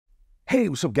Hey,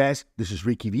 what's up guys? This is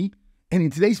Ricky V, and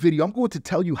in today's video, I'm going to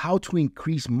tell you how to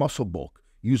increase muscle bulk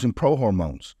using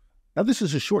ProHormones. Now, this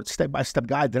is a short step-by-step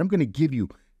guide that I'm going to give you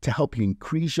to help you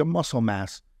increase your muscle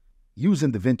mass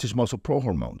using the Vintage Muscle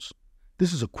ProHormones.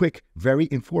 This is a quick, very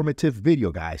informative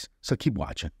video, guys, so keep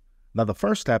watching. Now, the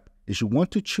first step is you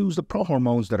want to choose the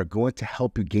ProHormones that are going to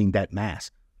help you gain that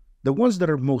mass, the ones that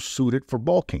are most suited for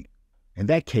bulking. In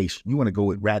that case, you want to go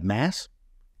with Rad-Mass,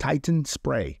 Titan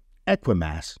Spray,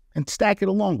 Equi-Mass, and stack it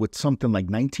along with something like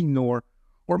 19-Nor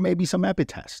or maybe some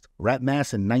Epitest.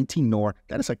 Rad-Mass and 19-Nor,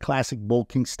 that is a classic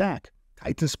bulking stack.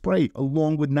 Titan Spray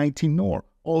along with 19-Nor,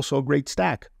 also a great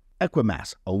stack.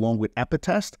 Equi-Mass along with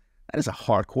Epitest, that is a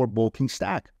hardcore bulking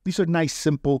stack. These are nice,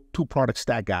 simple two-product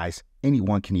stack, guys,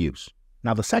 anyone can use.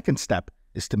 Now, the second step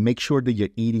is to make sure that you're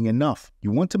eating enough.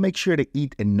 You want to make sure to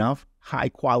eat enough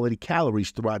high-quality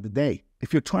calories throughout the day.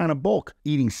 If you're trying to bulk,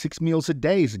 eating 6 meals a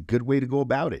day is a good way to go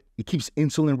about it. It keeps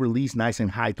insulin release nice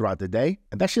and high throughout the day,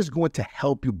 and that's just going to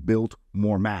help you build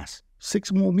more mass.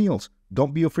 6 more meals.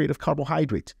 Don't be afraid of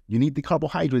carbohydrates. You need the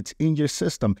carbohydrates in your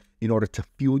system in order to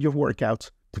fuel your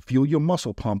workouts, to fuel your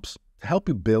muscle pumps, to help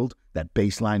you build that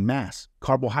baseline mass.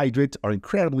 Carbohydrates are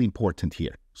incredibly important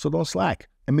here, so don't slack.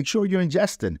 And make sure you're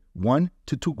ingesting 1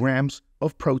 to 2 grams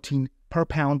of protein per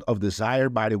pound of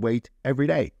desired body weight every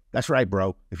day. That's right,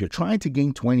 bro. If you're trying to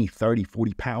gain 20, 30,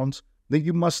 40 pounds, then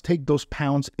you must take those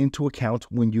pounds into account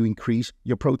when you increase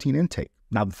your protein intake.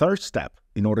 Now, the third step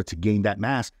in order to gain that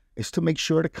mass is to make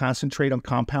sure to concentrate on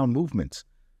compound movements,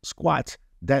 squats,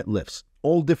 deadlifts,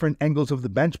 all different angles of the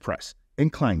bench press,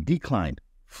 incline, decline,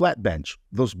 flat bench,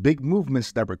 those big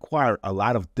movements that require a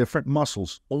lot of different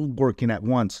muscles all working at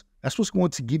once. That's what's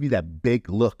going to give you that big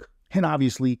look. And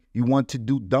obviously, you want to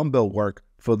do dumbbell work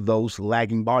for those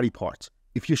lagging body parts.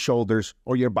 If your shoulders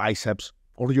or your biceps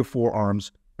or your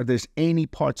forearms, or there's any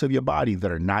parts of your body that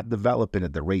are not developing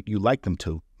at the rate you like them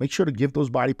to, make sure to give those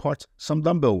body parts some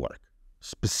dumbbell work,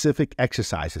 specific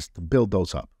exercises to build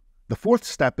those up. The fourth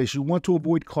step is you want to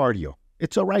avoid cardio.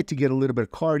 It's all right to get a little bit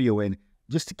of cardio in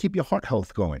just to keep your heart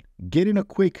health going. Getting a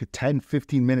quick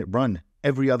 10-15 minute run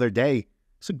every other day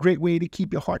is a great way to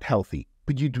keep your heart healthy.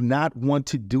 But you do not want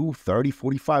to do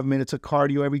 30-45 minutes of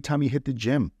cardio every time you hit the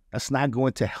gym. That's not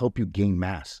going to help you gain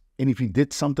mass. And if you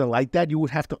did something like that, you would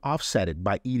have to offset it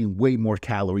by eating way more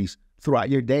calories throughout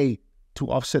your day to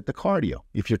offset the cardio.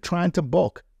 If you're trying to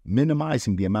bulk,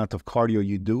 minimizing the amount of cardio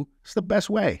you do is the best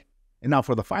way. And now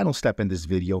for the final step in this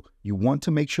video, you want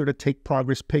to make sure to take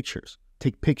progress pictures.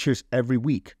 Take pictures every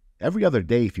week, every other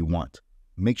day if you want.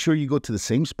 Make sure you go to the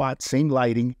same spot, same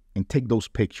lighting, and take those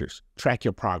pictures. Track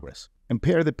your progress. And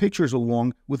pair the pictures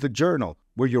along with a journal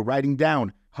where you're writing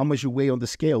down how much you weigh on the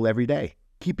scale every day.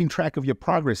 Keeping track of your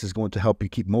progress is going to help you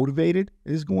keep motivated.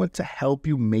 It is going to help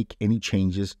you make any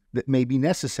changes that may be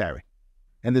necessary.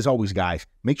 And as always, guys,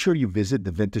 make sure you visit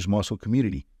the Vintage Muscle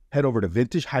community. Head over to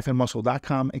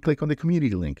vintage-muscle.com and click on the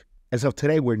community link. As of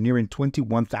today, we're nearing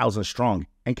 21,000 strong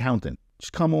and counting.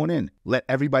 Just come on in. Let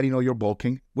everybody know you're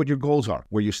bulking, what your goals are,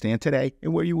 where you stand today,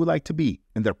 and where you would like to be.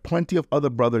 And there are plenty of other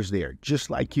brothers there,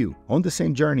 just like you, on the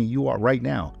same journey you are right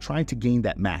now, trying to gain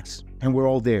that mass. And we're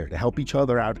all there to help each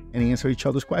other out and answer each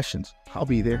other's questions. I'll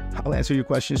be there. I'll answer your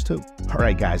questions too. All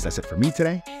right, guys, that's it for me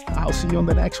today. I'll see you on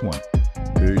the next one.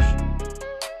 Peace.